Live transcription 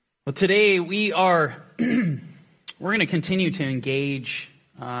Well, today we're going to continue to engage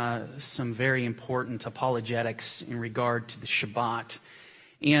some very important apologetics in regard to the Shabbat.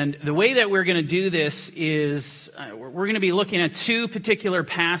 And the way that we're going to do this is we're going to be looking at two particular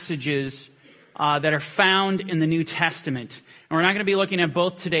passages that are found in the New Testament. And we're not going to be looking at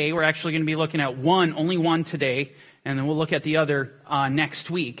both today. We're actually going to be looking at only one today, and then we'll look at the other next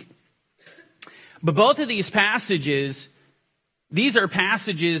week. But both of these passages, these are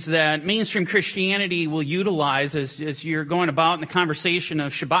passages that mainstream Christianity will utilize as you're going about and the conversation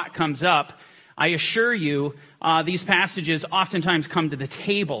of Shabbat comes up. I assure you, these passages oftentimes come to the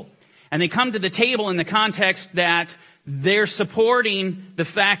table. And they come to the table in the context that they're supporting the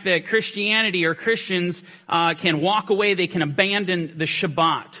fact that Christianity or Christians can walk away, they can abandon the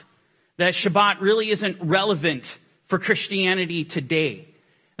Shabbat. That Shabbat really isn't relevant for Christianity today.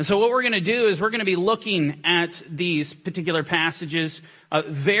 And so what we're going to do is we're going to be looking at these particular passages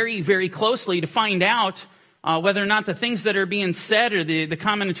very, very closely to find out whether or not the things that are being said or the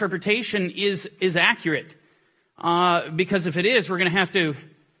common interpretation is accurate. Because if it is, we're going to have to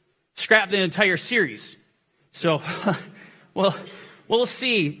scrap the entire series. So we'll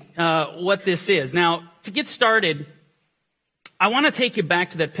see what this is. Now, to get started, I want to take you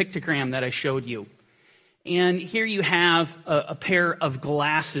back to that pictogram that I showed you. And here you have a pair of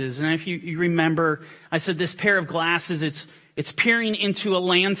glasses. And if you remember, I said this pair of glasses, it's peering into a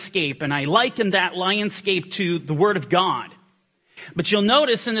landscape. And I likened that landscape to the Word of God. But you'll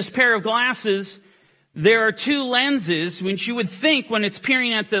notice in this pair of glasses, there are two lenses, which you would think when it's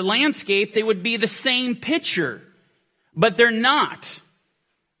peering at the landscape, they would be the same picture. But they're not.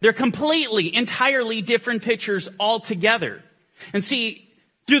 They're completely, entirely different pictures altogether. And see,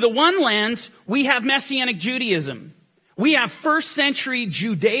 through the one lens, we have Messianic Judaism. We have first century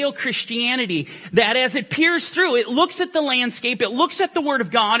Judeo-Christianity that as it peers through, it looks at the landscape, it looks at the Word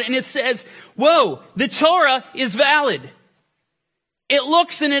of God, and it says, whoa, the Torah is valid. It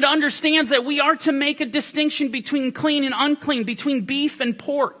looks and it understands that we are to make a distinction between clean and unclean, between beef and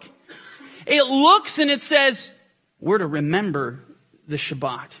pork. It looks and it says, we're to remember the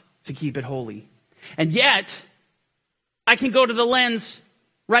Shabbat, to keep it holy. And yet, I can go to the lens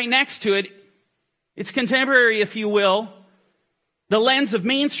right next to it. It's contemporary, if you will, the lens of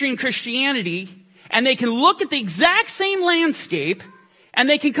mainstream Christianity, and they can look at the exact same landscape, and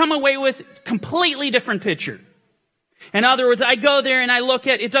they can come away with a completely different picture. In other words, I go there and I look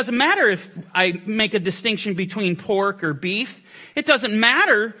at, it doesn't matter if I make a distinction between pork or beef. It doesn't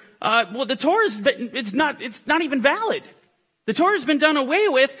matter. The Torah it's not even valid. The Torah has been done away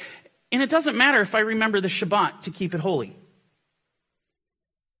with, and it doesn't matter if I remember the Shabbat to keep it holy.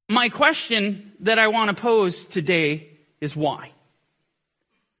 My question that I want to pose today is why?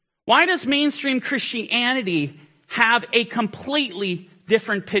 Why does mainstream Christianity have a completely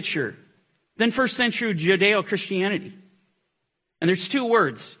different picture than first century Judeo-Christianity? And there's two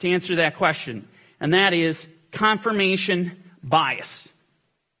words to answer that question, and that is confirmation bias.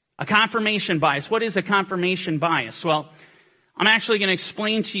 A confirmation bias. What is a confirmation bias? Well, I'm actually going to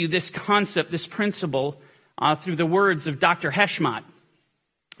explain to you this concept, this principle, through the words of Dr. Heshmont.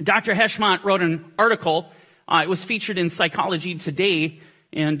 Dr. Heshmont wrote an article. It was featured in Psychology Today,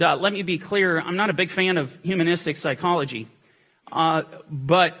 and let me be clear, I'm not a big fan of humanistic psychology,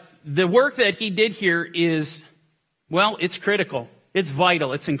 but the work that he did here is, well, it's critical. It's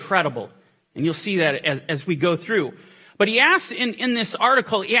vital. It's incredible. And you'll see that as we go through. But he asks in this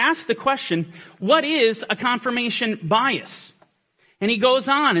article, he asks the question, what is a confirmation bias? And he goes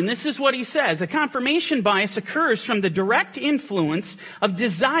on, and this is what he says. A confirmation bias occurs from the direct influence of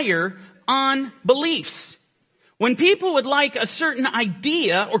desire on beliefs. When people would like a certain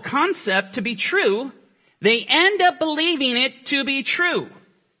idea or concept to be true, they end up believing it to be true.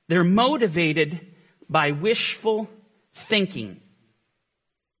 They're motivated by wishful thinking.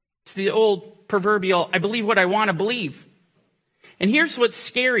 It's the old proverbial, I believe what I want to believe. And here's what's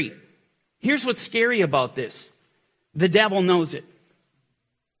scary. Here's what's scary about this. The devil knows it.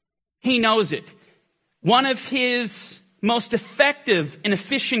 He knows it. One of his most effective and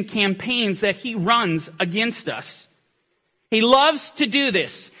efficient campaigns that he runs against us. He loves to do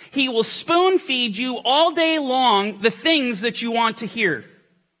this. He will spoon feed you all day long the things that you want to hear.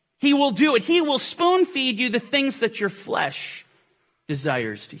 He will do it. He will spoon feed you the things that your flesh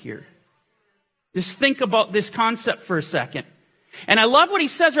desires to hear. Just think about this concept for a second. And I love what he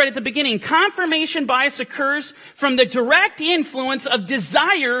says right at the beginning. Confirmation bias occurs from the direct influence of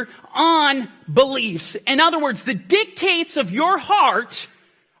desire on beliefs. In other words, the dictates of your heart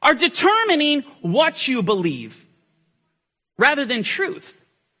are determining what you believe rather than truth.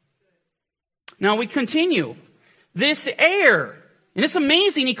 Now we continue. This error And it's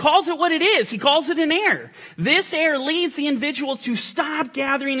amazing. He calls it what it is. He calls it an error. This error leads the individual to stop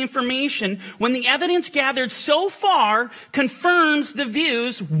gathering information when the evidence gathered so far confirms the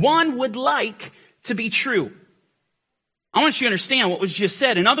views one would like to be true. I want you to understand what was just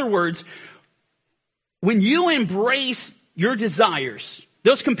said. In other words, when you embrace your desires,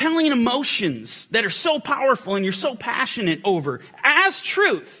 those compelling emotions that are so powerful and you're so passionate over as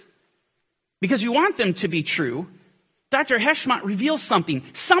truth, because you want them to be true, Dr. Heschmott reveals something.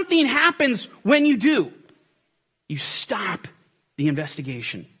 Something happens when you do. You stop the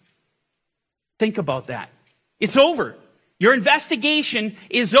investigation. Think about that. It's over. Your investigation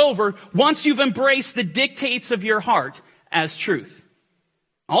is over once you've embraced the dictates of your heart as truth.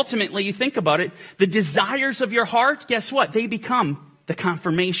 Ultimately, you think about it, the desires of your heart, guess what? They become the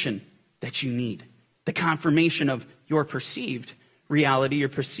confirmation that you need. The confirmation of your perceived reality, your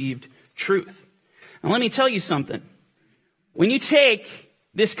perceived truth. Now, let me tell you something. When you take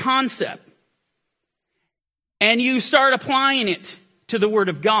this concept and you start applying it to the Word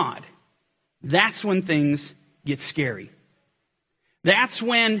of God, that's when things get scary. That's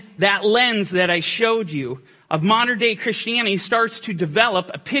when that lens that I showed you of modern day Christianity starts to develop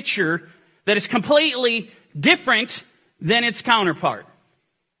a picture that is completely different than its counterpart.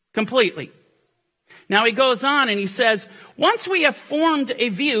 Completely. Now he goes on and he says, once we have formed a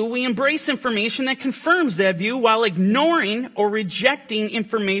view, we embrace information that confirms that view while ignoring or rejecting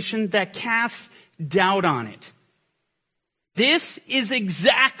information that casts doubt on it. This is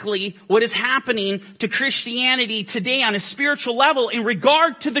exactly what is happening to Christianity today on a spiritual level in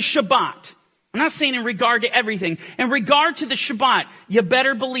regard to the Shabbat. I'm not saying in regard to everything. In regard to the Shabbat, you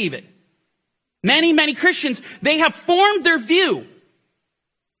better believe it. Many Christians, they have formed their view.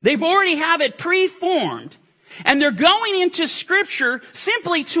 They've already have it pre-formed. And they're going into Scripture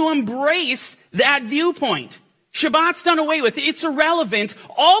simply to embrace that viewpoint. Shabbat's done away with. It's irrelevant,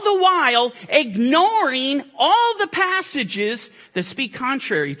 all the while ignoring all the passages that speak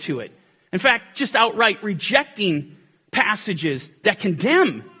contrary to it. In fact, just outright rejecting passages that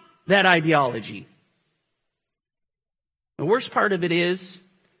condemn that ideology. The worst part of it is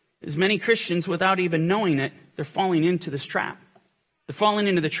many Christians, without even knowing it, they're falling into this trap. They're falling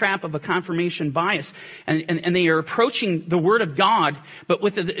into the trap of a confirmation bias. And they are approaching the Word of God, but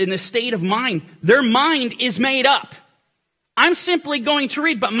in a state of mind. Their mind is made up. I'm simply going to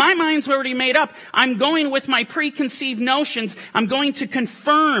read, but my mind's already made up. I'm going with my preconceived notions. I'm going to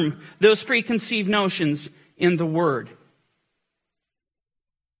confirm those preconceived notions in the Word.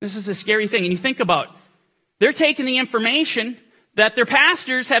 This is a scary thing. And you think about, they're taking the information that their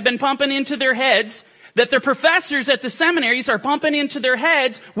pastors have been pumping into their heads, that their professors at the seminaries are pumping into their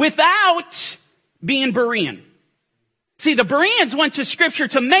heads without being Berean. See, the Bereans went to Scripture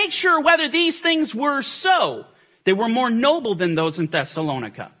to make sure whether these things were so. They were more noble than those in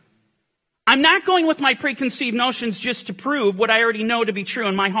Thessalonica. I'm not going with my preconceived notions just to prove what I already know to be true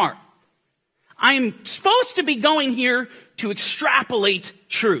in my heart. I'm supposed to be going here to extrapolate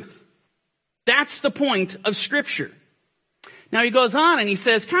truth. That's the point of Scripture. Now he goes on and he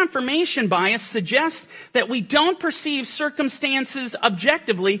says, confirmation bias suggests that we don't perceive circumstances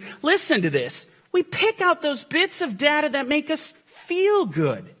objectively. Listen to this. We pick out those bits of data that make us feel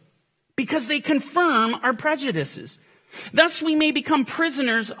good because they confirm our prejudices. Thus, we may become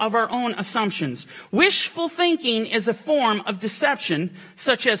prisoners of our own assumptions. Wishful thinking is a form of deception,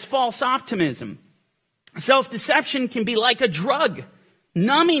 such as false optimism. Self-deception can be like a drug,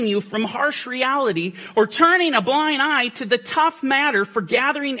 numbing you from harsh reality or turning a blind eye to the tough matter for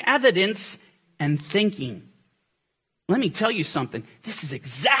gathering evidence and thinking. Let me tell you something. This is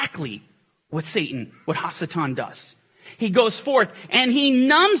exactly what Hasatan does. He goes forth and he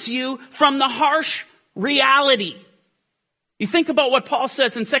numbs you from the harsh reality. You think about what Paul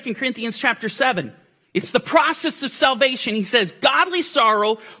says in 2 Corinthians chapter 7. It's the process of salvation. He says, godly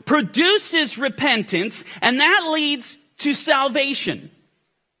sorrow produces repentance, and that leads to salvation.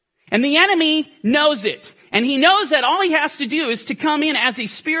 And the enemy knows it. And he knows that all he has to do is to come in as a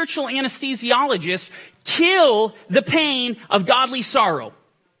spiritual anesthesiologist, kill the pain of godly sorrow,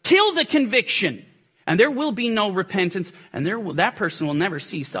 kill the conviction, and there will be no repentance, and that person will never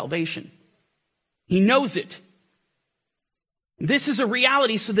see salvation. He knows it. This is a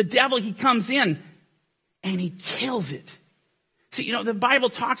reality, so the devil, he comes in and he kills it. See, the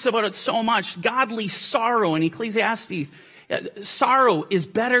Bible talks about it so much. Godly sorrow in Ecclesiastes. Sorrow is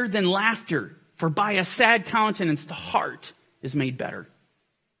better than laughter, for by a sad countenance the heart is made better.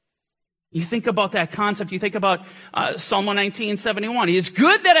 You think about that concept. You think about Psalm 119:71. It is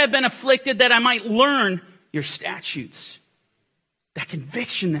good that I've been afflicted, that I might learn your statutes. That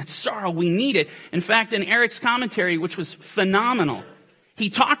conviction, that sorrow, we need it. In fact, in Eric's commentary, which was phenomenal, he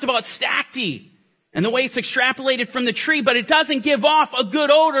talked about stacte and the way it's extrapolated from the tree, but it doesn't give off a good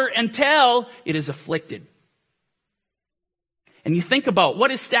odor until it is afflicted. And you think about, what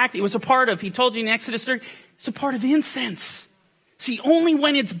is stacte? It was a part of, he told you in Exodus 30, it's a part of incense. See, only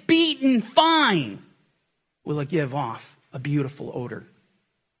when it's beaten fine will it give off a beautiful odor.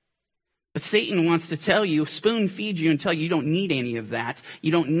 But Satan wants to tell you, spoon feed you and tell you don't need any of that.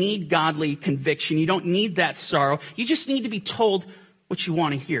 You don't need godly conviction. You don't need that sorrow. You just need to be told what you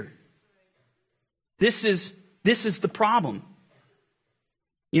want to hear. This is the problem.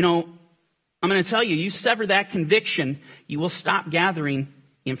 You know, I'm going to tell you, you sever that conviction, you will stop gathering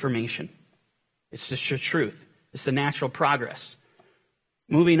information. It's just the truth. It's the natural progress.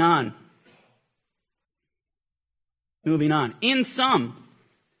 Moving on. In sum,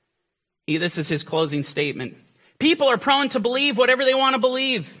 this is his closing statement. People are prone to believe whatever they want to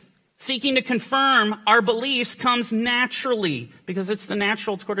believe. Seeking to confirm our beliefs comes naturally because it's the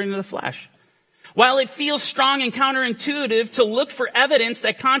natural according to the flesh. While it feels strong and counterintuitive to look for evidence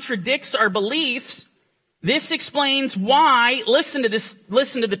that contradicts our beliefs, this explains why, listen to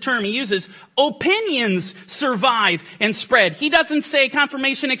the term he uses, opinions survive and spread. He doesn't say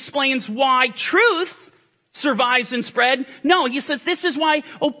confirmation explains why truth survives and spread. No, he says this is why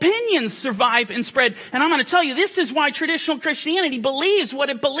opinions survive and spread. And I'm going to tell you, this is why traditional Christianity believes what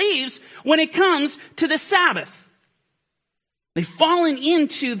it believes when it comes to the Sabbath. They've fallen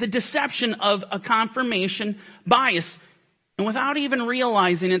into the deception of a confirmation bias. And without even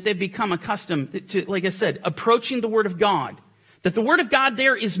realizing it, they've become accustomed to, like I said, approaching the Word of God. That the Word of God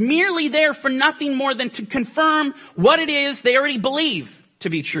there is merely there for nothing more than to confirm what it is they already believe to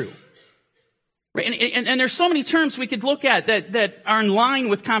be true. And there's so many terms we could look at that are in line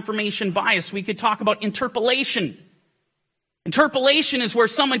with confirmation bias. We could talk about interpolation. Interpolation is where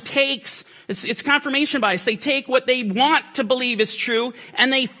someone takes, it's confirmation bias. They take what they want to believe is true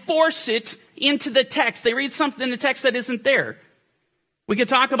and they force it into the text. They read something in the text that isn't there. We could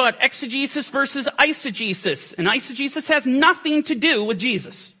talk about exegesis versus eisegesis. And eisegesis has nothing to do with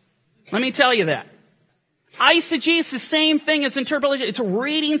Jesus. Let me tell you that. Eisegesis, same thing as interpolation. It's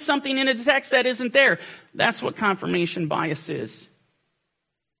reading something in a text that isn't there. That's what confirmation bias is.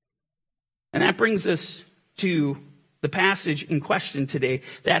 And that brings us to the passage in question today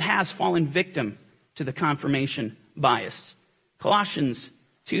that has fallen victim to the confirmation bias. Colossians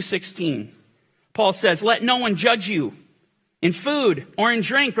 2:16. Paul says, "Let no one judge you in food or in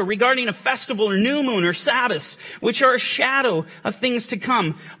drink or regarding a festival or new moon or Sabbaths, which are a shadow of things to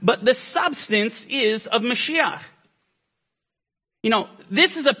come. But the substance is of Mashiach." You know,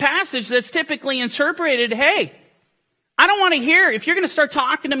 this is a passage that's typically interpreted, hey, I don't want to hear, if you're going to start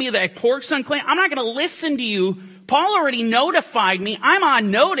talking to me that pork's unclean, I'm not going to listen to you. Paul already notified me. I'm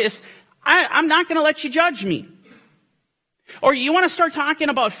on notice. I'm not going to let you judge me. Or you want to start talking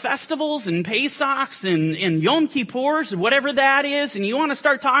about festivals and Pesachs and Yom Kippurs, whatever that is, and you want to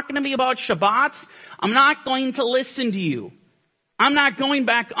start talking to me about Shabbats, I'm not going to listen to you. I'm not going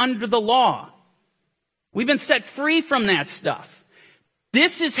back under the law. We've been set free from that stuff.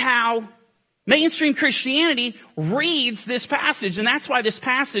 This is how mainstream Christianity reads this passage, and that's why this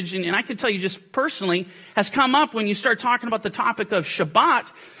passage, and I can tell you just personally, has come up when you start talking about the topic of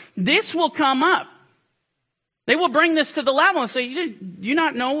Shabbat. This will come up. They will bring this to the level and say, do you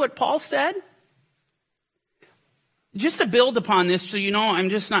not know what Paul said? Just to build upon this so you know I'm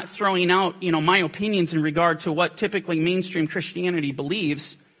just not throwing out, my opinions in regard to what typically mainstream Christianity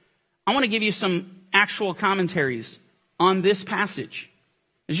believes, I want to give you some actual commentaries on this passage.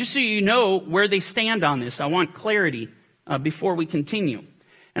 Just so you know where they stand on this, I want clarity before we continue.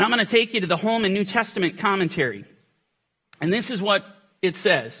 And I'm going to take you to the Holman New Testament commentary. And this is what it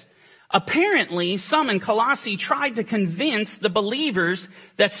says. Apparently, some in Colossae tried to convince the believers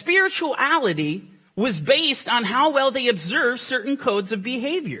that spirituality was based on how well they observe certain codes of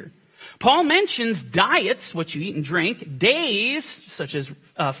behavior. Paul mentions diets, what you eat and drink, days, such as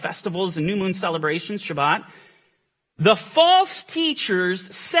festivals and new moon celebrations, Shabbat. The false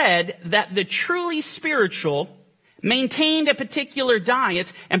teachers said that the truly spiritual maintained a particular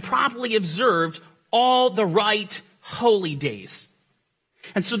diet and properly observed all the right holy days.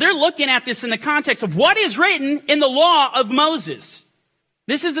 And so they're looking at this in the context of what is written in the law of Moses.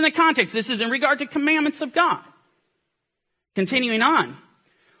 This is in the context. This is in regard to commandments of God. Continuing on.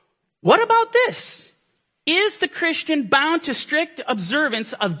 What about this? Is the Christian bound to strict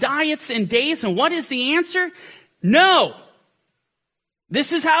observance of diets and days? And what is the answer? No.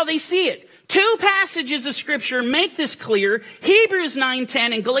 This is how they see it. Two passages of Scripture make this clear. Hebrews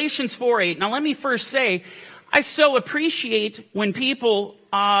 9:10 and Galatians 4:8. Now let me first say, I so appreciate when people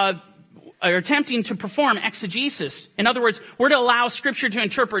are attempting to perform exegesis. In other words, we're to allow Scripture to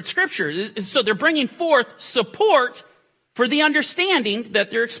interpret Scripture. So they're bringing forth support for the understanding that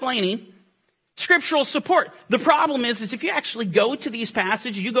they're explaining. Scriptural support. The problem is if you actually go to these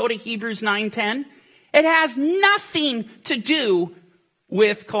passages, you go to Hebrews 9:10, it has nothing to do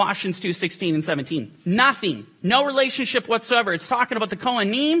with Colossians 2:16 and 17. Nothing. No relationship whatsoever. It's talking about the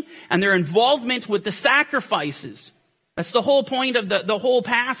Kohanim and their involvement with the sacrifices. That's the whole point of the whole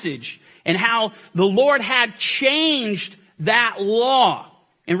passage, and how the Lord had changed that law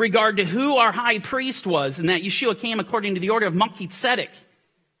in regard to who our high priest was, and that Yeshua came according to the order of Melchizedek.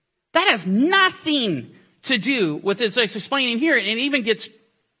 That has nothing to do with this. It's explaining here, and it even gets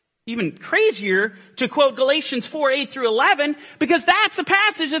even crazier to quote Galatians 4:8 through 11, because that's a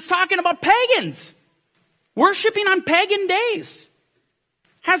passage that's talking about pagans worshiping on pagan days.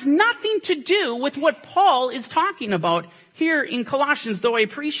 Has nothing to do with what Paul is talking about here in Colossians, though I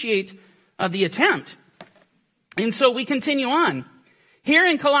appreciate the attempt. And so we continue on. Here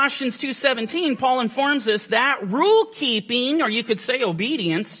in Colossians 2:17, Paul informs us that rule keeping, or you could say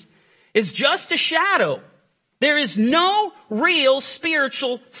obedience, is just a shadow. There is no real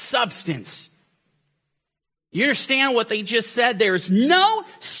spiritual substance. You understand what they just said? There is no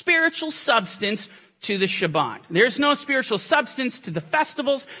spiritual substance to the Shabbat. There's no spiritual substance to the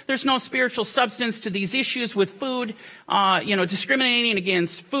festivals. There's no spiritual substance to these issues with food, discriminating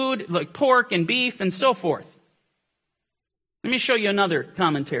against food like pork and beef and so forth. Let me show you another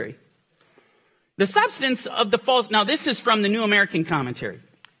commentary. The substance of the false, now this is from the New American Commentary.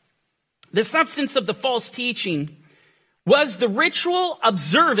 The substance of the false teaching was the ritual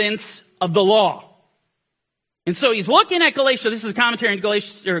observance of the law. And so he's looking at Galatia. This is a commentary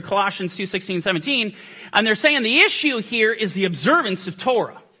on Colossians 2:16, 17. And they're saying the issue here is the observance of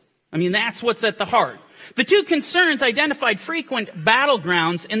Torah. I mean, that's what's at the heart. The two concerns identified frequent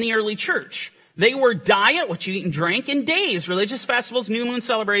battlegrounds in the early church. They were diet, what you eat and drink, and days, religious festivals, new moon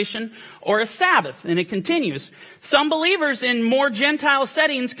celebration, or a Sabbath. And it continues. Some believers in more Gentile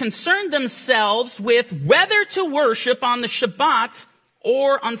settings concerned themselves with whether to worship on the Shabbat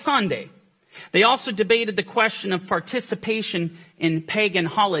or on Sunday. They also debated the question of participation in pagan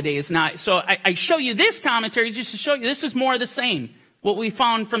holidays. Now, so I show you this commentary just to show you this is more of the same, what we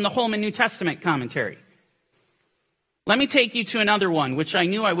found from the Holman New Testament commentary. Let me take you to another one, which I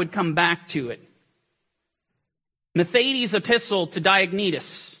knew I would come back to it. Methodius' epistle to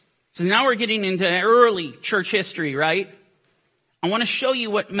Diognetus. So now we're getting into early church history, right? I want to show you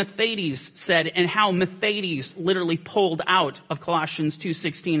what Methodius said and how Methodius literally pulled out of Colossians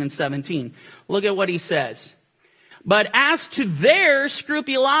 2:16 and 17. Look at what he says. But as to their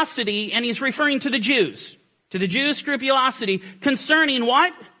scrupulosity, and he's referring to the Jews' scrupulosity concerning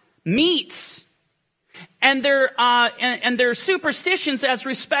what? Meats. And their superstitions as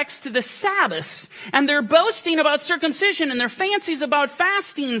respects to the Sabbaths, and their boasting about circumcision, and their fancies about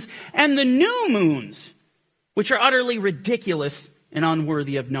fastings and the new moons, which are utterly ridiculous and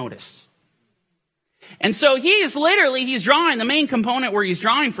unworthy of notice. And so he's drawing, the main component where he's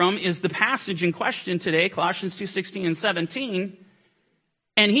drawing from is the passage in question today, Colossians 2:16 and 17.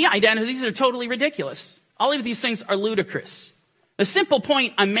 And he identifies these are totally ridiculous. All of these things are ludicrous. The simple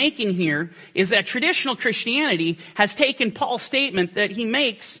point I'm making here is that traditional Christianity has taken Paul's statement that he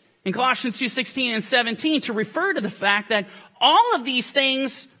makes in Colossians 2:16 and 17 to refer to the fact that all of these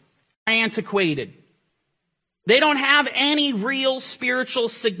things are antiquated. They don't have any real spiritual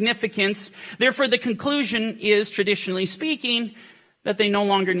significance. Therefore, the conclusion is, traditionally speaking, that they no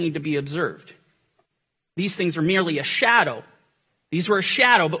longer need to be observed. These things are merely a shadow. These were a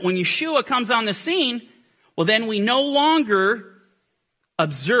shadow, but when Yeshua comes on the scene, well, then we no longer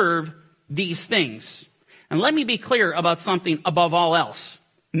observe these things. And let me be clear about something above all else.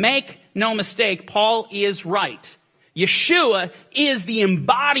 Make no mistake, Paul is right. Yeshua is the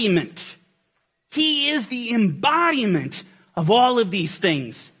embodiment. He is the embodiment of all of these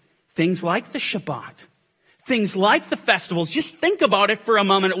things. Things like the Shabbat. Things like the festivals. Just think about it for a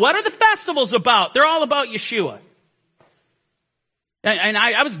moment. What are the festivals about? They're all about Yeshua. And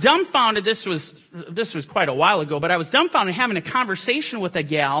I was dumbfounded. This was quite a while ago, but I was dumbfounded having a conversation with a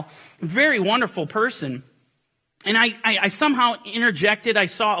gal, a very wonderful person. And I somehow interjected. I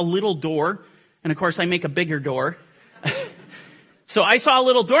saw a little door. And of course, I make a bigger door. So I saw a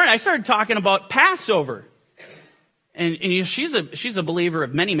little door and I started talking about Passover. And she's a believer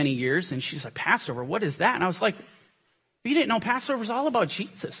of many, many years. And she's like, Passover, what is that? And I was like, you didn't know Passover's all about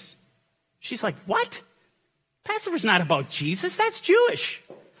Jesus. She's like, what? Passover's not about Jesus. That's Jewish.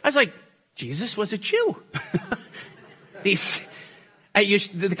 I was like, Jesus was a Jew.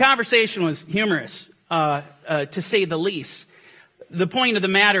 The conversation was humorous. to say the least. The point of the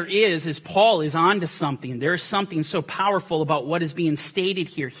matter is Paul is onto something. There's something so powerful about what is being stated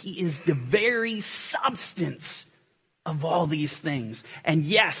here. He is the very substance of all these things. And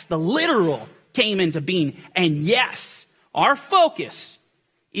yes, the literal came into being. And yes, our focus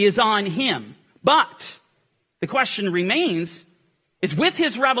is on him. But the question remains, is with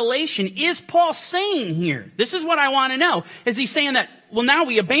his revelation, is Paul saying here? This is what I want to know. Is he saying that, well, now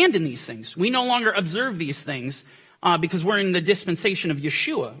we abandon these things. We no longer observe these things because we're in the dispensation of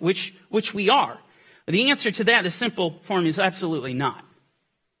Yeshua, which we are. The answer to that, the simple form, is absolutely not.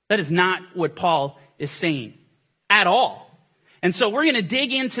 That is not what Paul is saying at all. And so we're going to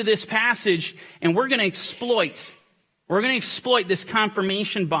dig into this passage and we're going to exploit this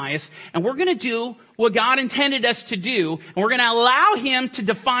confirmation bias, and we're going to do what God intended us to do, and we're going to allow him to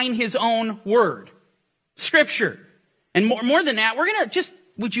define his own word, Scripture. And more than that, we're going to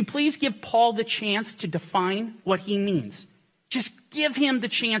would you please give Paul the chance to define what he means? Just give him the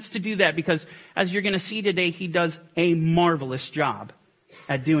chance to do that, because as you're going to see today, he does a marvelous job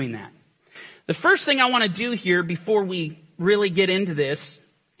at doing that. The first thing I want to do here before we really get into this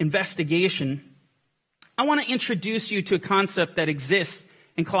investigation, I want to introduce you to a concept that exists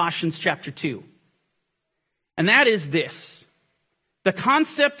in Colossians chapter 2. And that is this. The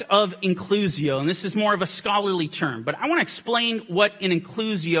concept of inclusio, and this is more of a scholarly term, but I want to explain what an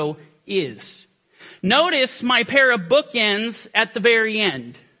inclusio is. Notice my pair of bookends at the very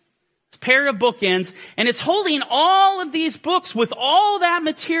end. It's a pair of bookends, and it's holding all of these books with all that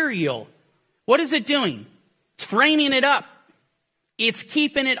material. What is it doing? It's framing it up. It's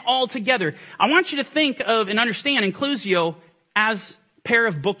keeping it all together. I want you to think of and understand inclusio as a pair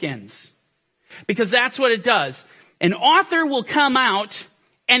of bookends, because that's what it does. An author will come out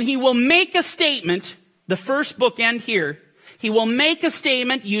and he will make a statement, the first bookend here. He will make a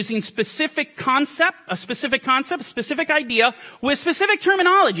statement using a specific idea with specific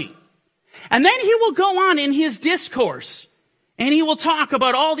terminology. And then he will go on in his discourse and he will talk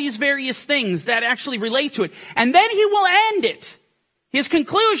about all these various things that actually relate to it. And then he will end it. His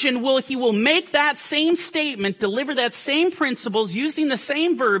conclusion he will make that same statement, deliver that same principles using the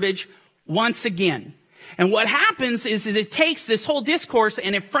same verbiage once again. And what happens is it takes this whole discourse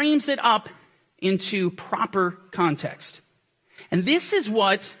and it frames it up into proper context. And this is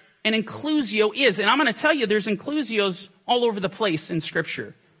what an inclusio is. And I'm going to tell you, there's inclusios all over the place in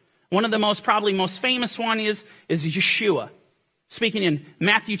Scripture. One of the most famous one is Yeshua. Speaking in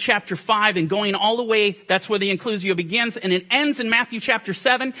Matthew chapter 5 and going all the way, that's where the inclusio begins, and it ends in Matthew chapter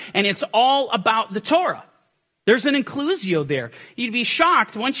 7, and it's all about the Torah. There's an inclusio there. You'd be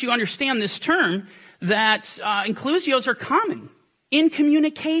shocked once you understand this term that inclusios are common in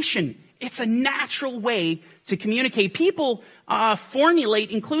communication. It's a natural way to communicate. People formulate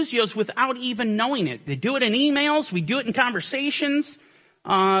inclusios without even knowing it. They do it in emails. We do it in conversations.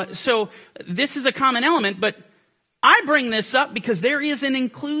 So this is a common element, but I bring this up because there is an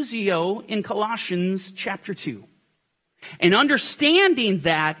inclusio in Colossians chapter 2. And understanding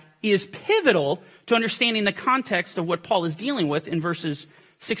that is pivotal to understanding the context of what Paul is dealing with in verses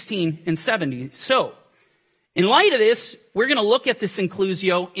 16 and 70. So, in light of this, we're going to look at this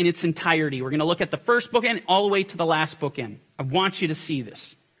inclusio in its entirety. We're going to look at the first bookend all the way to the last bookend. I want you to see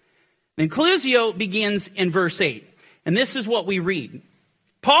this. The inclusio begins in verse 8. And this is what we read.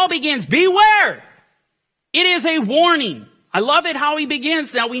 Paul begins, beware! It is a warning. I love it how he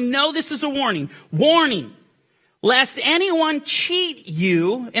begins. Now we know this is a warning. Warning. Lest anyone cheat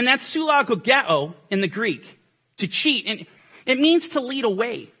you, and that's sulagogeo in the Greek. To cheat. And it means to lead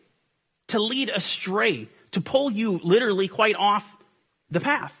away. To lead astray. To pull you literally quite off the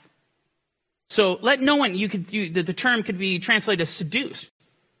path. So let no one, the term could be translated as seduce.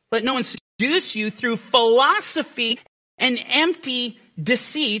 Let no one seduce you through philosophy and empty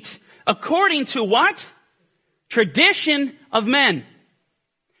deceit, according to what? Tradition of men.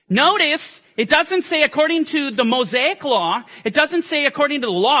 Notice, it doesn't say according to the Mosaic law. It doesn't say according to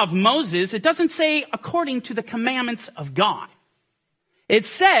the law of Moses. It doesn't say according to the commandments of God. It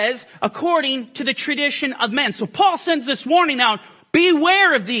says according to the tradition of men. So Paul sends this warning out.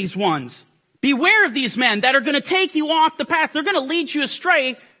 Beware of these ones. Beware of these men that are going to take you off the path. They're going to lead you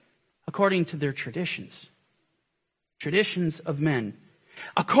astray according to their traditions. Traditions of men.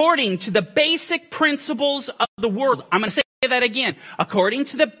 According to the basic principles of the world. I'm going to say that again. According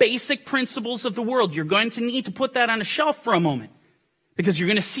to the basic principles of the world. You're going to need to put that on a shelf for a moment, because you're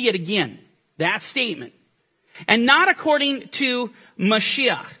going to see it again. That statement. And not according to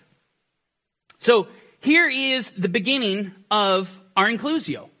Mashiach. So here is the beginning of our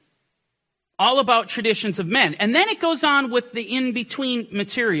inclusio. All about traditions of men. And then it goes on with the in-between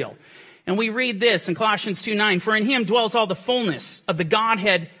material. And we read this in Colossians 2:9, "For in him dwells all the fullness of the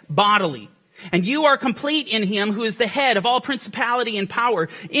Godhead bodily. And you are complete in him who is the head of all principality and power.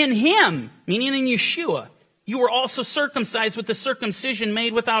 In him," meaning in Yeshua, "you were also circumcised with the circumcision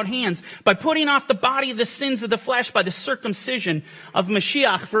made without hands, by putting off the body of the sins of the flesh by the circumcision of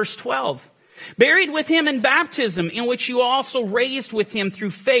Mashiach." Verse 12. "Buried with him in baptism, in which you also raised with him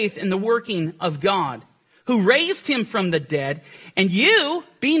through faith in the working of God, who raised him from the dead. And you,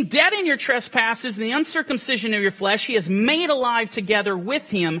 being dead in your trespasses and the uncircumcision of your flesh, he has made alive together with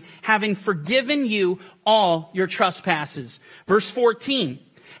him, having forgiven you all your trespasses." Verse 14,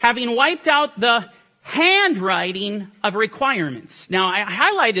 "Having wiped out the handwriting of requirements." Now, I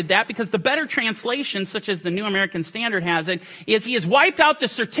highlighted that because the better translation, such as the New American Standard has it, is he has wiped out the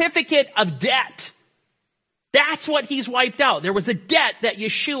certificate of debt. That's what he's wiped out. There was a debt that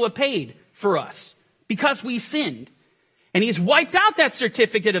Yeshua paid for us because we sinned. And he's wiped out that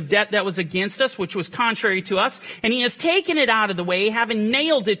certificate of debt that was against us, which was contrary to us. And he has taken it out of the way, having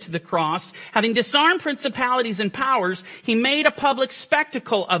nailed it to the cross, having disarmed principalities and powers. He made a public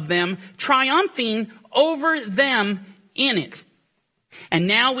spectacle of them, triumphing over them in it. And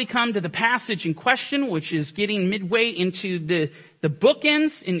now we come to the passage in question, which is getting midway into the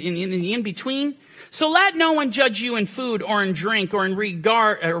bookends, in the in-between. "So let no one judge you in food or in drink or in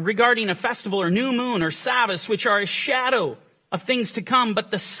regarding a festival or new moon or Sabbaths, which are a shadow of things to come, but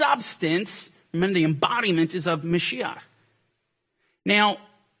the substance," remember the embodiment, "is of Mashiach." Now,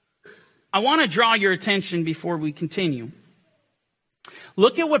 I want to draw your attention before we continue.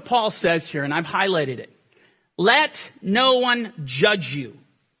 Look at what Paul says here, and I've highlighted it. Let no one judge you.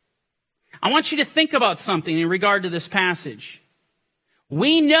 I want you to think about something in regard to this passage.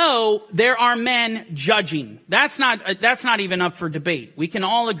 We know there are men judging. That's not even up for debate. We can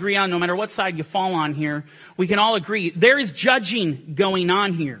all agree on, no matter what side you fall on here, we can all agree there is judging going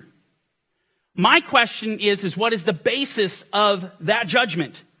on here. My question is what is the basis of that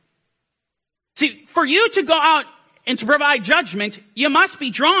judgment? See, for you to go out and to provide judgment, you must be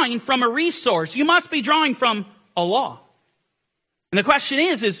drawing from a resource. You must be drawing from a law. And the question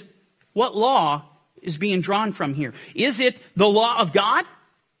is what law is being drawn from here? Is it the law of God?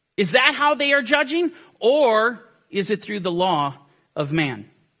 Is that how they are judging? Or is it through the law of man?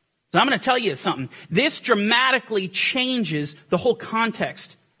 So I'm going to tell you something. This dramatically changes the whole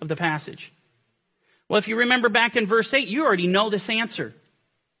context of the passage. Well, if you remember back in verse 8, you already know this answer.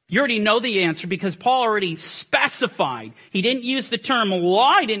 You already know the answer because Paul already specified. He didn't use the term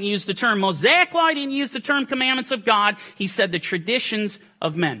law. He didn't use the term Mosaic law. He didn't use the term commandments of God. He said the traditions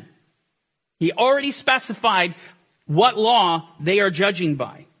of men. He already specified what law they are judging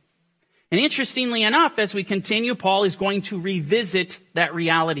by. And interestingly enough, as we continue, Paul is going to revisit that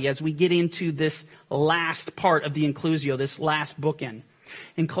reality as we get into this last part of the inclusio, this last bookend.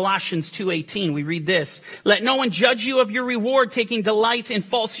 In Colossians 2:18, we read this: "Let no one judge you of your reward, taking delight in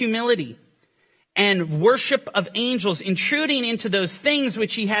false humility and worship of angels, intruding into those things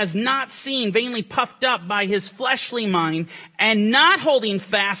which he has not seen, vainly puffed up by his fleshly mind, and not holding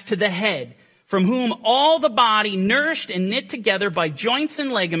fast to the head, from whom all the body, nourished and knit together by joints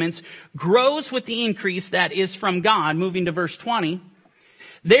and ligaments, grows with the increase that is from God." Moving to verse 20.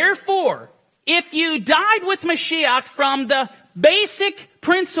 "Therefore, if you died with Mashiach from the basic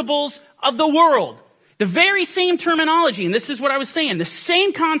principles of the world," the very same terminology, and this is what I was saying, the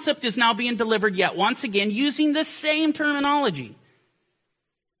same concept is now being delivered yet once again using the same terminology.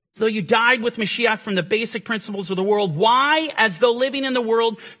 "Though you died with Mashiach from the basic principles of the world, why, as though living in the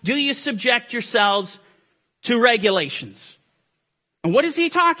world, do you subject yourselves to regulations?" And what is he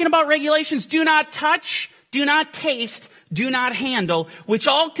talking about, regulations? "Do not touch, do not taste, do not handle, which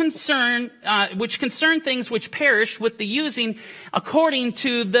concern things which perish with the using according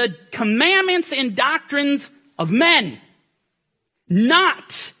to the commandments and doctrines of men,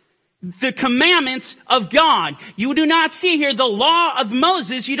 not the commandments of God." You do not see here the law of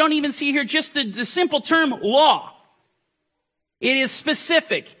Moses. You don't even see here just the simple term law. It is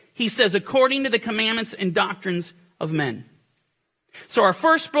specific. He says, according to the commandments and doctrines of men. So our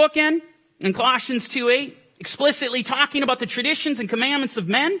first bookend in Colossians 2:8, explicitly talking about the traditions and commandments of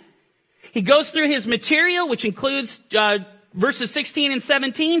men. He goes through his material, which includes verses 16 and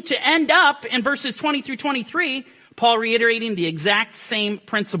 17, to end up in verses 20 through 23, Paul reiterating the exact same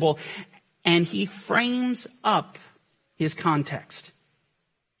principle. And he frames up his context.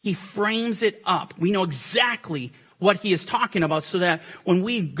 He frames it up. We know exactly what he is talking about, so that when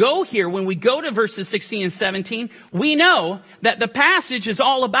we go here, when we go to verses 16 and 17, we know that the passage is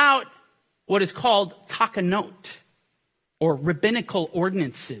all about what is called takanot, or rabbinical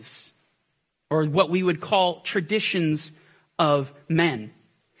ordinances, or what we would call traditions of men.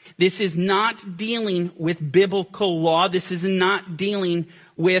 This is not dealing with biblical law. This is not dealing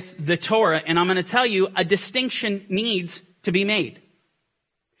with the Torah. And I'm going to tell you, a distinction needs to be made.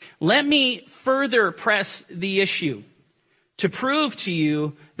 Let me further press the issue to prove to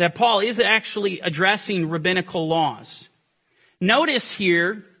you that Paul is actually addressing rabbinical laws. Notice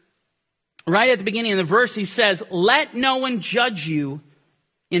here, right at the beginning of the verse, he says, "Let no one judge you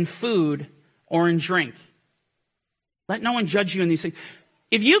in food or in drink." Let no one judge you in these things.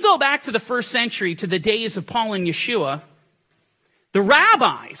 If you go back to the first century, to the days of Paul and Yeshua, the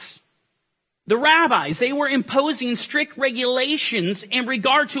rabbis, they were imposing strict regulations in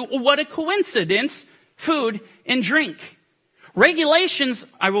regard to, what a coincidence, food and drink. Regulations,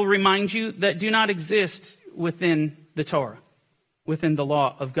 I will remind you, that do not exist within the Torah, within the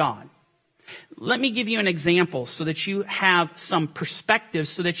law of God. Let me give you an example so that you have some perspective,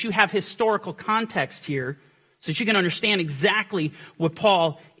 so that you have historical context here, so that you can understand exactly what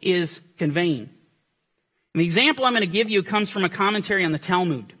Paul is conveying. And the example I'm going to give you comes from a commentary on the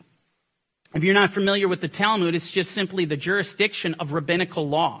Talmud. If you're not familiar with the Talmud, it's just simply the jurisdiction of rabbinical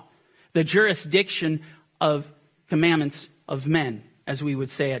law, the jurisdiction of commandments of men, as we would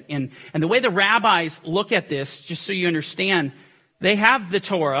say it. And the way the rabbis look at this, just so you understand, they have the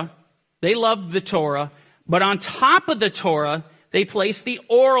Torah, they love the Torah, but on top of the Torah, they place the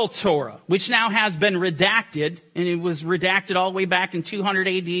oral Torah, which now has been redacted, and it was redacted all the way back in 200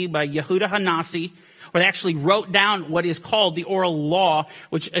 AD by Yehuda Hanasi, where they actually wrote down what is called the oral law,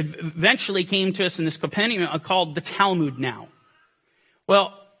 which eventually came to us in this compendium called the Talmud now.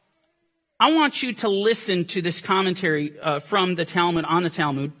 Well, I want you to listen to this commentary from the Talmud, on the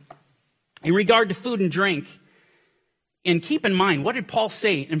Talmud, in regard to food and drink. And keep in mind, what did Paul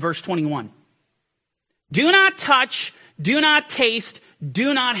say in verse 21? Do not touch, do not taste,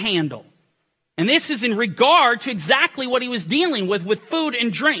 do not handle. And this is in regard to exactly what he was dealing with food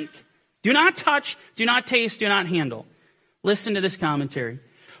and drink. Do not touch, do not taste, do not handle. Listen to this commentary.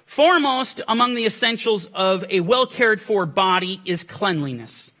 Foremost among the essentials of a well-cared-for body is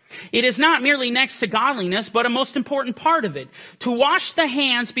cleanliness. It is not merely next to godliness, but a most important part of it. To wash the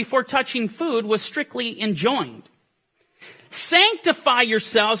hands before touching food was strictly enjoined. Sanctify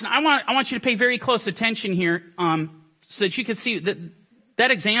yourselves. And I want you to pay very close attention here, so that you can see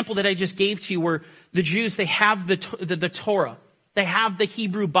that example that I just gave to you, where the Jews, they have the Torah. They have the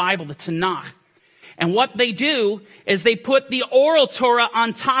Hebrew Bible, the Tanakh. And what they do is they put the oral Torah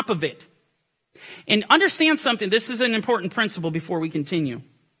on top of it. And understand something. This is an important principle before we continue.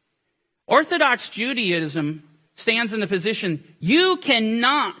 Orthodox Judaism stands in the position, you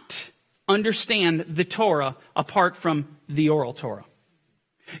cannot understand the Torah apart from the oral Torah.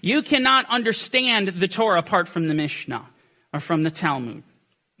 You cannot understand the Torah apart from the Mishnah or from the Talmud.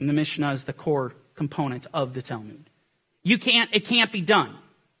 And the Mishnah is the core component of the Talmud. It can't be done.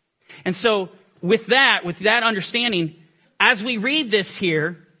 And so with that understanding, as we read this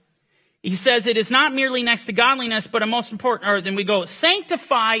here, he says it is not merely next to godliness, but a most important, or then we go,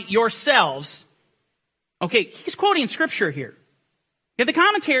 sanctify yourselves. Okay, he's quoting scripture here. The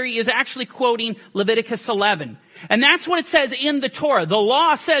commentary is actually quoting Leviticus 11. And that's what it says in the Torah. The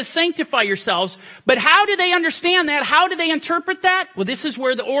law says sanctify yourselves. But how do they understand that? How do they interpret that? Well, this is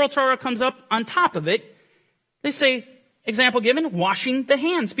where the oral Torah comes up on top of it. They say, example given, washing the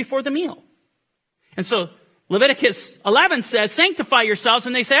hands before the meal. And so Leviticus 11 says, sanctify yourselves.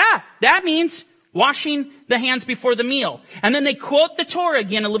 And they say, that means washing the hands before the meal. And then they quote the Torah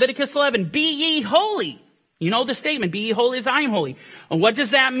again in Leviticus 11, be ye holy. You know the statement, be ye holy as I am holy. And what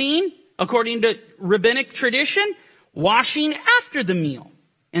does that mean? According to rabbinic tradition, washing after the meal.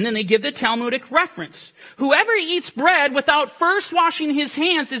 And then they give the Talmudic reference. Whoever eats bread without first washing his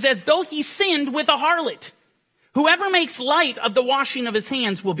hands is as though he sinned with a harlot. Whoever makes light of the washing of his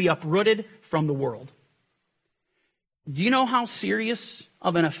hands will be uprooted from the world. Do you know how serious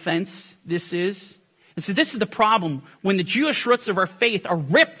of an offense this is? And so this is the problem. When the Jewish roots of our faith are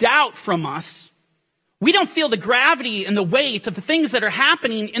ripped out from us, we don't feel the gravity and the weight of the things that are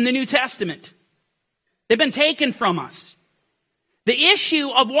happening in the New Testament. They've been taken from us. The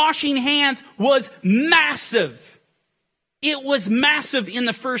issue of washing hands was massive. It was massive in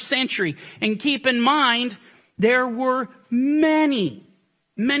the first century. And keep in mind, there were many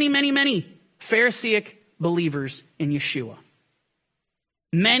Pharisaic believers in Yeshua.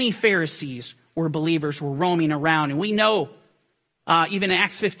 Many Pharisees were believers, were roaming around. And we know, even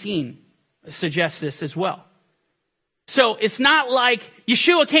Acts 15 suggests this as well. So it's not like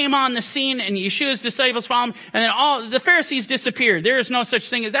Yeshua came on the scene and Yeshua's disciples followed him and then all the Pharisees disappeared. There is no such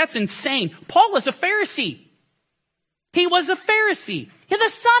thing. That's insane. Paul was a Pharisee. He was a Pharisee. He's the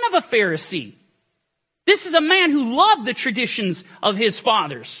son of a Pharisee. This is a man who loved the traditions of his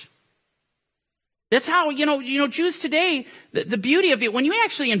fathers. That's how, Jews today, the beauty of it, when you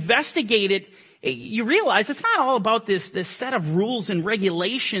actually investigate it, you realize it's not all about this set of rules and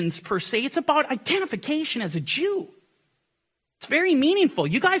regulations per se. It's about identification as a Jew. It's very meaningful.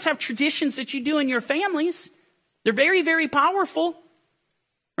 You guys have traditions that you do in your families. They're very, very powerful.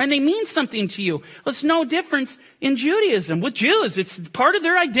 And they mean something to you. Well, it's no difference in Judaism. With Jews, it's part of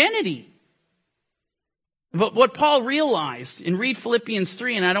their identity. But what Paul realized, and read Philippians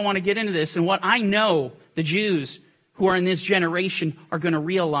 3, and I don't want to get into this, and what I know the Jews who are in this generation are going to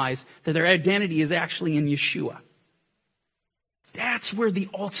realize, that their identity is actually in Yeshua. That's where the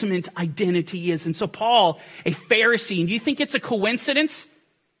ultimate identity is. And so Paul, a Pharisee, and do you think it's a coincidence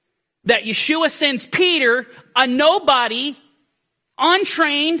that Yeshua sends Peter, a nobody,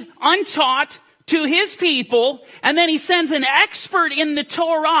 untrained, untaught, to his people, and then he sends an expert in the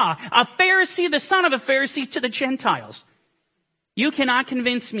Torah, a Pharisee, the son of a Pharisee, to the Gentiles? You cannot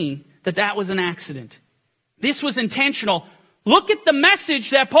convince me that that was an accident. This was intentional. Look at the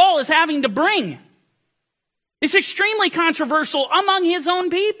message that Paul is having to bring. It's extremely controversial among his own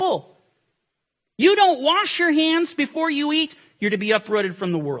people. You don't wash your hands before you eat, you're to be uprooted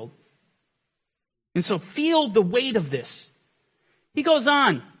from the world. And so feel the weight of this. He goes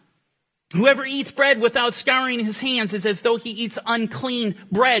on. Whoever eats bread without scouring his hands is as though he eats unclean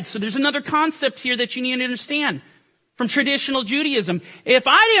bread. So there's another concept here that you need to understand from traditional Judaism. If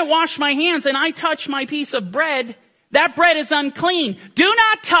I didn't wash my hands and I touch my piece of bread, that bread is unclean. Do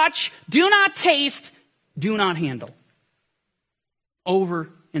not touch, do not taste, do not handle. Over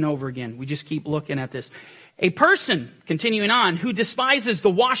and over again. We just keep looking at this. A person, continuing on, who despises the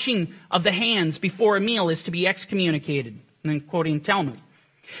washing of the hands before a meal is to be excommunicated. And then quoting Talmud.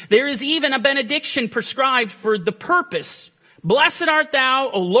 There is even a benediction prescribed for the purpose. Blessed art thou,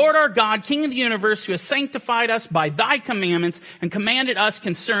 O Lord our God, King of the universe, who has sanctified us by thy commandments and commanded us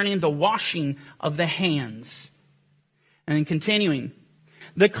concerning the washing of the hands. And then continuing.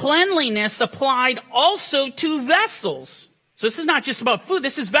 The cleanliness applied also to vessels. So this is not just about food.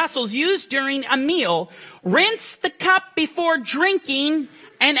 This is vessels used during a meal. Rinse the cup before drinking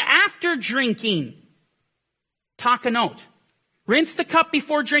and after drinking. Take a note. Rinse the cup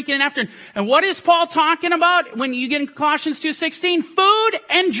before drinking and after. And what is Paul talking about when you get in Colossians 2:16? Food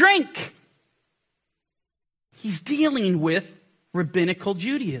and drink. He's dealing with rabbinical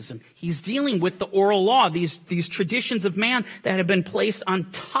Judaism. He's dealing with the oral law, these traditions of man that have been placed on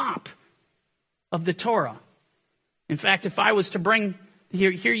top of the Torah. In fact, if I was to bring, here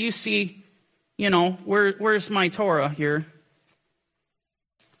you see, where's my Torah here?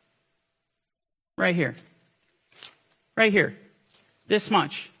 Right here. Right here. This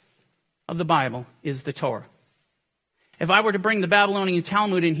much of the Bible is the Torah. If I were to bring the Babylonian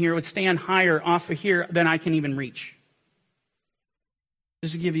Talmud in here, it would stand higher off of here than I can even reach.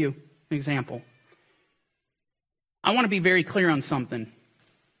 Just to give you an example. I want to be very clear on something.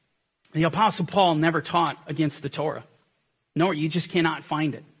 The Apostle Paul never taught against the Torah. No, you just cannot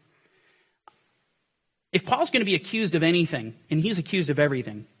find it. If Paul's going to be accused of anything, and he's accused of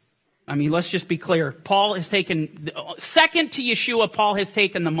everything, let's just be clear. Paul has taken, second to Yeshua, Paul has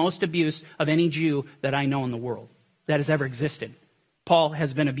taken the most abuse of any Jew that I know in the world that has ever existed. Paul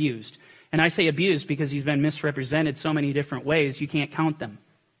has been abused. And I say abused because he's been misrepresented so many different ways, you can't count them.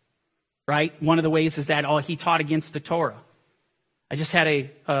 Right? One of the ways is that, he taught against the Torah. I just had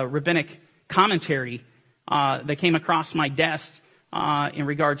a rabbinic commentary that came across my desk in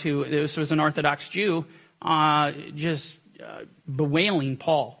regard to, this was an Orthodox Jew, bewailing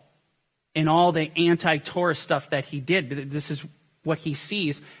Paul and all the anti-Torah stuff that he did. This is what he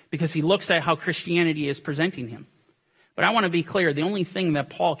sees because he looks at how Christianity is presenting him. But I want to be clear, the only thing that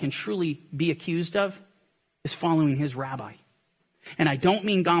Paul can truly be accused of is following his rabbi. And I don't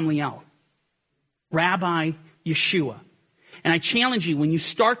mean Gamliel. Rabbi Yeshua. And I challenge you, when you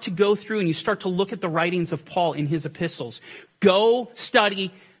start to go through and you start to look at the writings of Paul in his epistles, go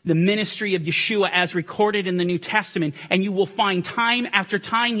study the ministry of Yeshua as recorded in the New Testament, and you will find time after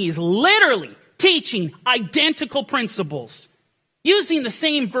time he is literally teaching identical principles, using the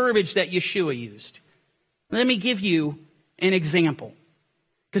same verbiage that Yeshua used. Let me give you an example.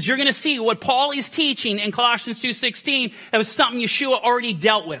 Because you're going to see what Paul is teaching in Colossians 2:16, that was something Yeshua already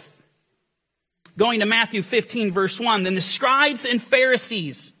dealt with. Going to Matthew 15, verse 1, then the scribes and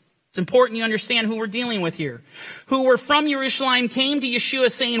Pharisees, it's important you understand who we're dealing with here, who were from Jerusalem came to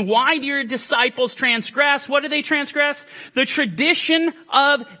Yeshua saying, why do your disciples transgress? What do they transgress? The tradition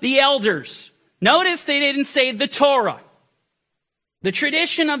of the elders. Notice they didn't say the Torah. The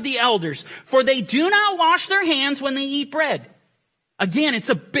tradition of the elders. For they do not wash their hands when they eat bread. Again, it's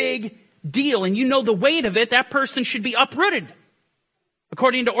a big deal and you know the weight of it, that person should be uprooted,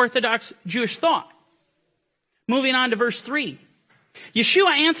 according to Orthodox Jewish thought. Moving on to verse 3.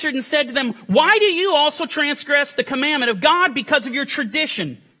 Yeshua answered and said to them, why do you also transgress the commandment of God because of your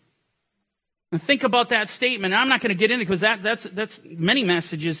tradition? And think about that statement. I'm not going to get into it because that's many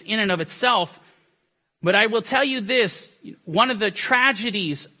messages in and of itself. But I will tell you this, one of the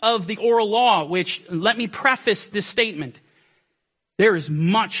tragedies of the oral law, which, let me preface this statement, there is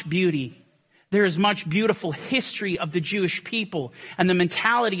much beauty. There is much beautiful history of the Jewish people and the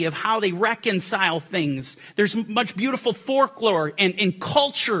mentality of how they reconcile things. There's much beautiful folklore and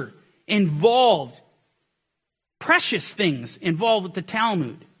culture involved. Precious things involved with the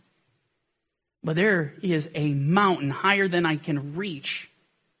Talmud. But there is a mountain higher than I can reach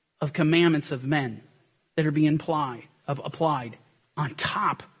of commandments of men that are being applied on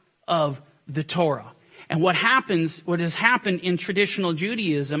top of the Torah. And what has happened in traditional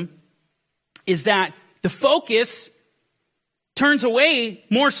Judaism is that the focus turns away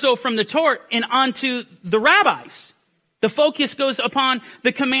more so from the Torah and onto the rabbis. The focus goes upon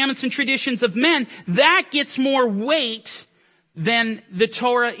the commandments and traditions of men. That gets more weight than the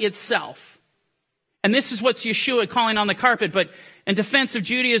Torah itself. And this is what's Yeshua calling on the carpet. But in defense of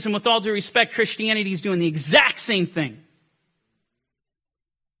Judaism, with all due respect, Christianity is doing the exact same thing.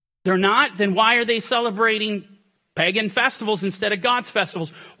 They're not? Then why are they celebrating pagan festivals instead of God's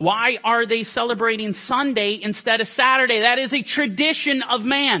festivals? Why are they celebrating Sunday instead of Saturday? That is a tradition of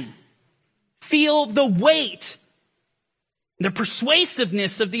man. Feel the weight, the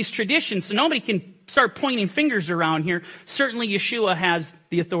persuasiveness of these traditions. So nobody can start pointing fingers around here. Certainly Yeshua has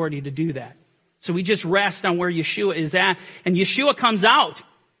the authority to do that. So we just rest on where Yeshua is at. And Yeshua comes out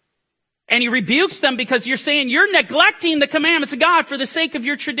and he rebukes them because you're saying you're neglecting the commandments of God for the sake of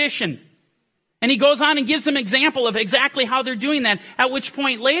your tradition. And he goes on and gives them an example of exactly how they're doing that. At which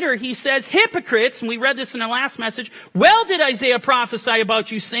point later he says, hypocrites, and we read this in the last message, well did Isaiah prophesy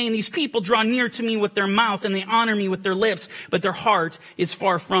about you, saying, these people draw near to me with their mouth and they honor me with their lips, but their heart is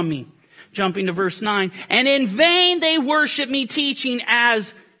far from me. Jumping to verse 9. And in vain they worship me, teaching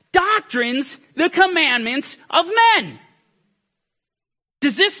as doctrines the commandments of men.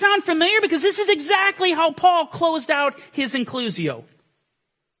 Does this sound familiar? Because this is exactly how Paul closed out his inclusio.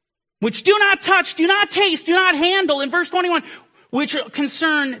 Which do not touch, do not taste, do not handle, in verse 21, which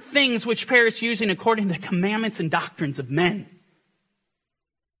concern things which perish using according to the commandments and doctrines of men.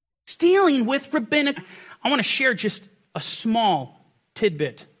 It's dealing with rabbinic. I want to share just a small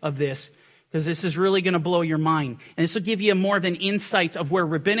tidbit of this, because this is really going to blow your mind. And this will give you more of an insight of where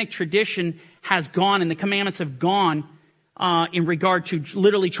rabbinic tradition has gone and the commandments have gone in regard to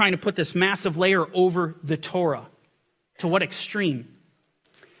literally trying to put this massive layer over the Torah. To what extreme?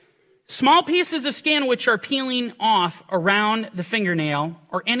 Small pieces of skin which are peeling off around the fingernail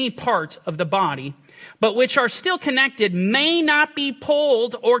or any part of the body, but which are still connected, may not be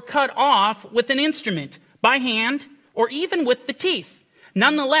pulled or cut off with an instrument, by hand, or even with the teeth.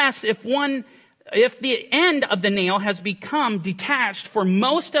 Nonetheless, if the end of the nail has become detached for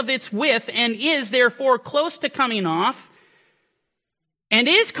most of its width and is therefore close to coming off, and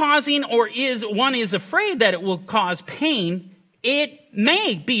is causing or one is afraid that it will cause pain, it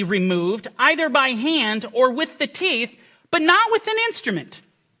may be removed either by hand or with the teeth, but not with an instrument.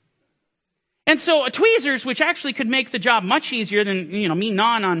 And so tweezers, which actually could make the job much easier than me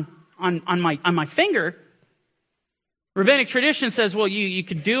gnawing on my finger. Rabbinic tradition says, well, you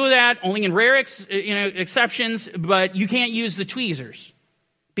could do that only in rare exceptions, but you can't use the tweezers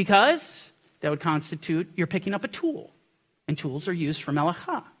because that would constitute you're picking up a tool, and tools are used for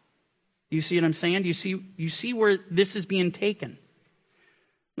melacha. Do you see what I'm saying? Do you see where this is being taken?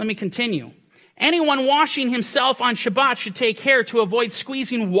 Let me continue. Anyone washing himself on Shabbat should take care to avoid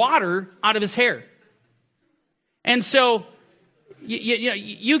squeezing water out of his hair. And so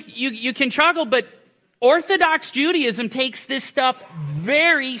you can struggle, but Orthodox Judaism takes this stuff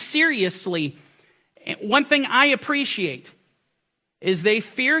very seriously. One thing I appreciate is they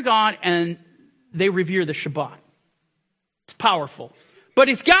fear God and they revere the Shabbat. It's powerful. But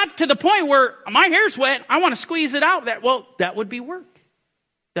it's got to the point where my hair's wet, I want to squeeze it out. That would be work.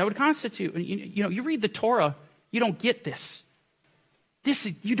 That would constitute, you read the Torah, you don't get this.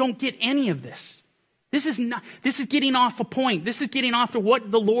 You don't get any of this. This is getting off a point. This is getting off to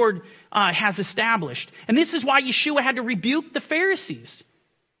what the Lord has established. And this is why Yeshua had to rebuke the Pharisees.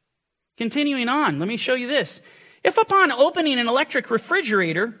 Continuing on, let me show you this. If upon opening an electric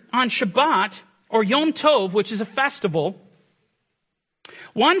refrigerator on Shabbat or Yom Tov, which is a festival,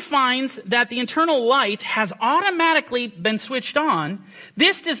 one finds that the internal light has automatically been switched on.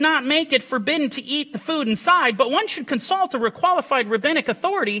 This does not make it forbidden to eat the food inside, but one should consult a qualified rabbinic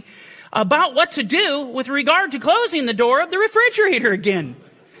authority about what to do with regard to closing the door of the refrigerator again.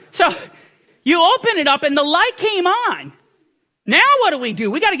 So you open it up and the light came on. Now what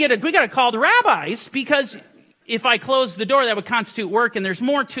do? We got to call the rabbis, because if I close the door, that would constitute work, and there's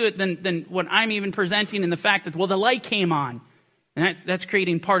more to it than what I'm even presenting in the fact that, well, the light came on. And that's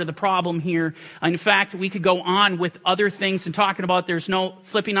creating part of the problem here. In fact, we could go on with other things and talking about there's no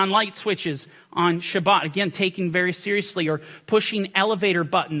flipping on light switches on Shabbat. Again, taking very seriously, or pushing elevator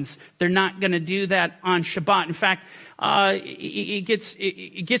buttons. They're not going to do that on Shabbat. In fact,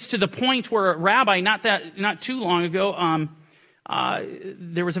 it gets to the point where a rabbi, not too long ago,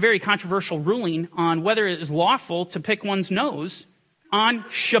 there was a very controversial ruling on whether it is lawful to pick one's nose on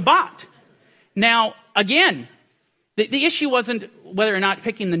Shabbat. Now, again, the issue wasn't whether or not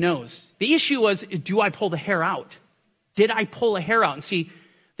picking the nose. The issue was, do I pull the hair out? Did I pull a hair out? And see,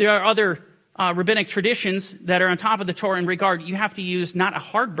 there are other rabbinic traditions that are on top of the Torah in regard. You have to use not a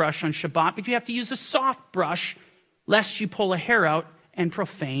hard brush on Shabbat, but you have to use a soft brush, lest you pull a hair out and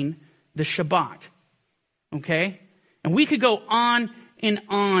profane the Shabbat. Okay? And we could go on and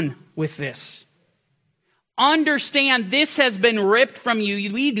on with this. Understand, this has been ripped from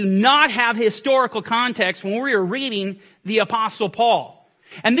you. We do not have historical context when we are reading the Apostle Paul.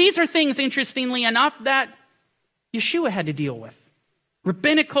 And these are things, interestingly enough, that Yeshua had to deal with.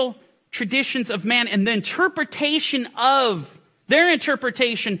 Rabbinical traditions of man and the interpretation of their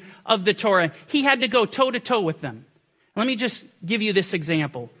interpretation of the Torah. He had to go toe-to-toe with them. Let me just give you this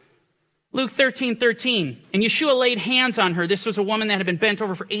example. Luke 13:13. And Yeshua laid hands on her. This was a woman that had been bent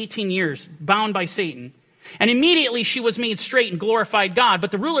over for 18 years, bound by Satan. And immediately she was made straight and glorified God.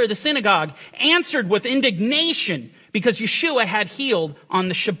 But the ruler of the synagogue answered with indignation because Yeshua had healed on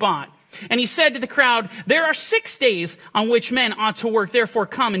the Shabbat. And he said to the crowd, there are 6 days on which men ought to work. Therefore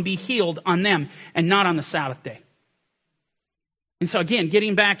come and be healed on them, and not on the Sabbath day. And so again,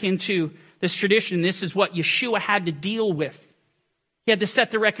 getting back into this tradition, this is what Yeshua had to deal with. He had to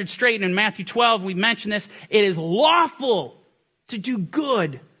set the record straight. And in Matthew 12, we mentioned this. It is lawful to do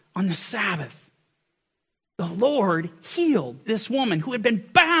good on the Sabbath. The Lord healed this woman who had been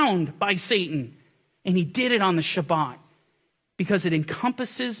bound by Satan. And he did it on the Shabbat because it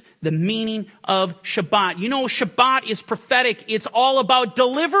encompasses the meaning of Shabbat. You know, Shabbat is prophetic. It's all about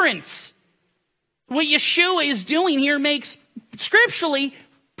deliverance. What Yeshua is doing here makes scripturally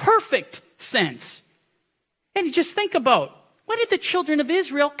perfect sense. And you just think about, when did the children of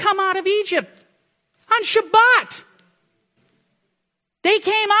Israel come out of Egypt? On Shabbat. They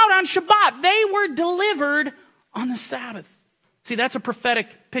came out on Shabbat. They were delivered on the Sabbath. See, that's a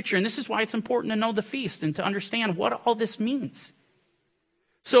prophetic picture. And this is why it's important to know the feast and to understand what all this means.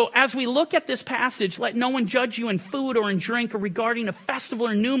 So as we look at this passage, let no one judge you in food or in drink or regarding a festival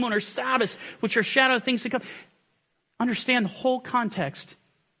or new moon or Sabbath, which are shadow of things to come. Understand the whole context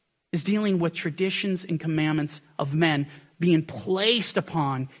is dealing with traditions and commandments of men being placed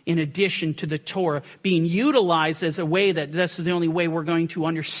upon in addition to the Torah, being utilized as a way that this is the only way we're going to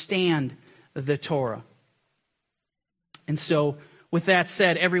understand the Torah. And so, with that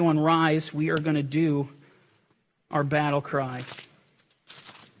said, everyone rise. We are going to do our battle cry.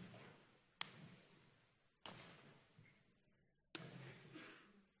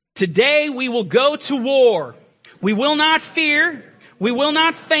 Today we will go to war. We will not fear. We will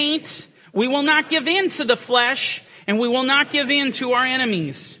not faint. We will not give in to the flesh. And we will not give in to our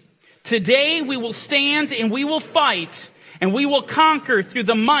enemies. Today we will stand and we will fight. And we will conquer through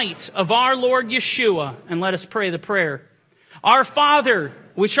the might of our Lord Yeshua. And let us pray the prayer. Our Father,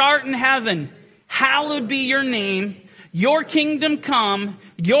 which art in heaven, hallowed be your name. Your kingdom come.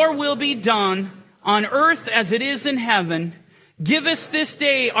 Your will be done on earth as it is in heaven. Give us this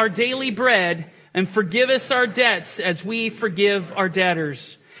day our daily bread. And forgive us our debts as we forgive our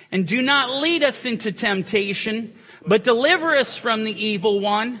debtors. And do not lead us into temptation, but deliver us from the evil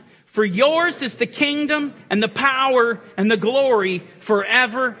one. For yours is the kingdom and the power and the glory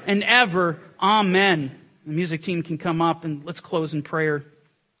forever and ever. Amen. The music team can come up and let's close in prayer.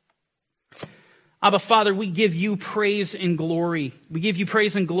 Abba, Father, we give you praise and glory. We give you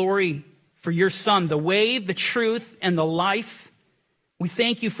praise and glory for your Son, the way, the truth, and the life. We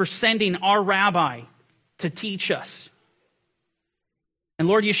thank you for sending our rabbi to teach us. And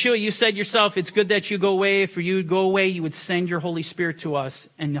Lord Yeshua, you said yourself, it's good that you go away. If you would go away, you would send your Holy Spirit to us,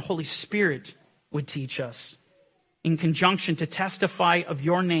 and the Holy Spirit would teach us in conjunction to testify of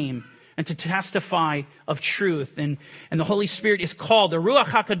your name and to testify of truth. And the Holy Spirit is called, the Ruach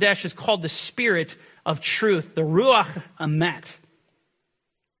HaKodesh is called the Spirit of truth, the Ruach Emet.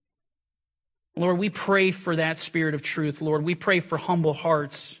 Lord, we pray for that spirit of truth. Lord, we pray for humble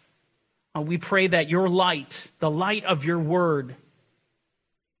hearts. We pray that your light, the light of your word,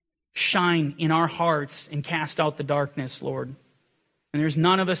 shine in our hearts and cast out the darkness, Lord. And there's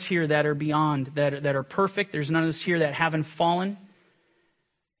none of us here that are beyond, that are perfect. There's none of us here that haven't fallen.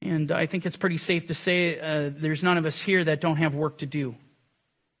 And I think it's pretty safe to say there's none of us here that don't have work to do.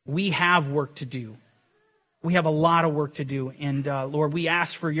 We have work to do. We have a lot of work to do. And Lord, we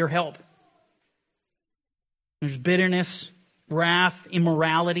ask for your help. There's bitterness, wrath,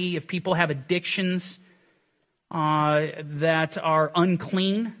 immorality. If people have addictions that are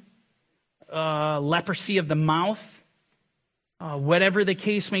unclean, leprosy of the mouth, whatever the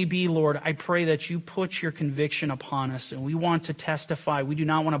case may be, Lord, I pray that you put your conviction upon us. And we want to testify. We do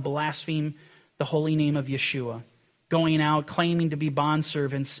not want to blaspheme the holy name of Yeshua, going out, claiming to be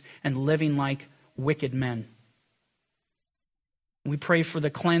bondservants, and living like wicked men. We pray for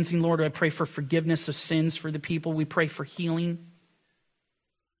the cleansing, Lord. I pray for forgiveness of sins for the people. We pray for healing,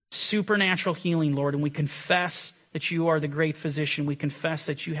 supernatural healing, Lord. And we confess that you are the great physician. We confess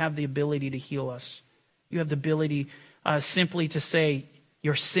that you have the ability to heal us. You have the ability simply to say,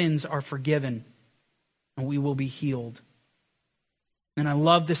 your sins are forgiven, and we will be healed. And I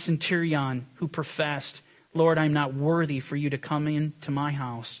love the centurion who professed, Lord, I'm not worthy for you to come into my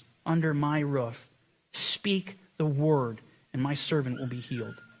house, under my roof. Speak the word, and my servant will be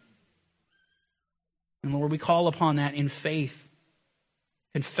healed. And Lord, we call upon that in faith,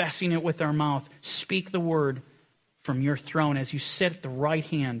 confessing it with our mouth. Speak the word from your throne as you sit at the right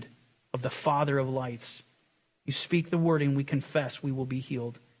hand of the Father of lights. You speak the word and we confess we will be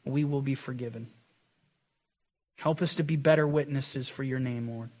healed. We will be forgiven. Help us to be better witnesses for your name,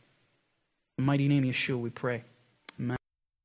 Lord. In the mighty name of Yeshua we pray.